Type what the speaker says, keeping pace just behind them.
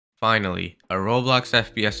Finally, a Roblox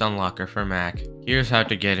FPS unlocker for Mac. Here's how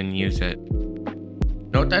to get and use it.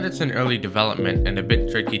 Note that it's in early development and a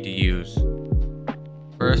bit tricky to use.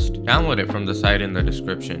 First, download it from the site in the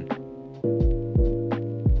description.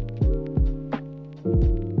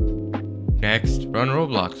 Next, run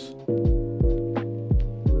Roblox.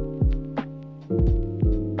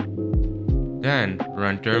 Then,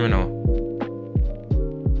 run terminal.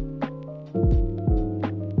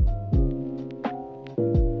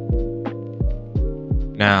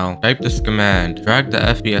 Now, type this command, drag the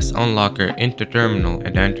FPS unlocker into terminal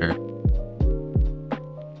and enter.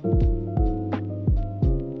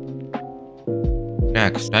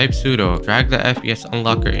 Next, type sudo, drag the FPS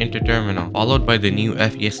unlocker into terminal, followed by the new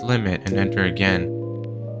FPS limit and enter again.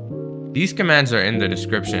 These commands are in the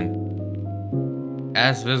description.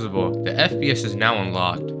 As visible, the FPS is now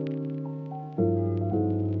unlocked.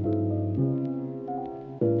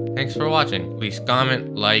 Thanks for watching. Please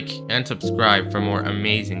comment, like, and subscribe for more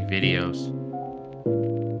amazing videos.